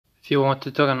If you want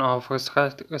to turn off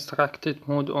restricted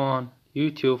mode on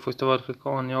YouTube, first of all click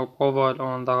on your profile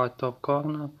on the right top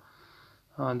corner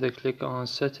and then click on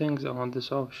settings on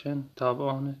this option, tap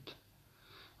on it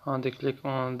and then click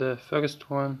on the first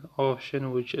one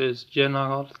option, which is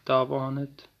general, tap on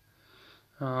it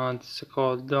and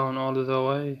scroll down all the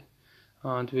way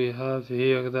and we have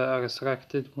here the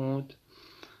restricted mode.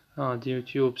 And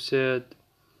YouTube said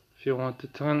if you want to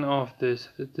turn off this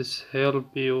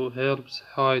helps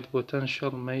hide potential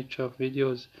mature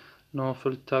videos. No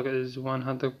filter is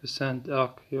 100%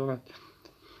 accurate.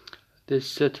 This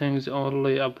settings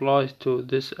only applies to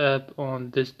this app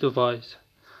on this device.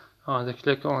 And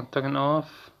click on turn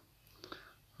off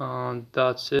and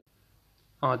that's it.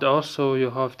 And also you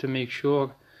have to make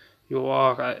sure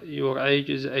your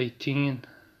age is 18,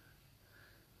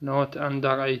 not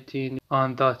under 18.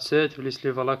 And that's it. Please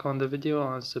leave a like on the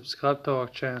video and subscribe to our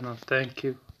channel. Thank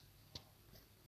you.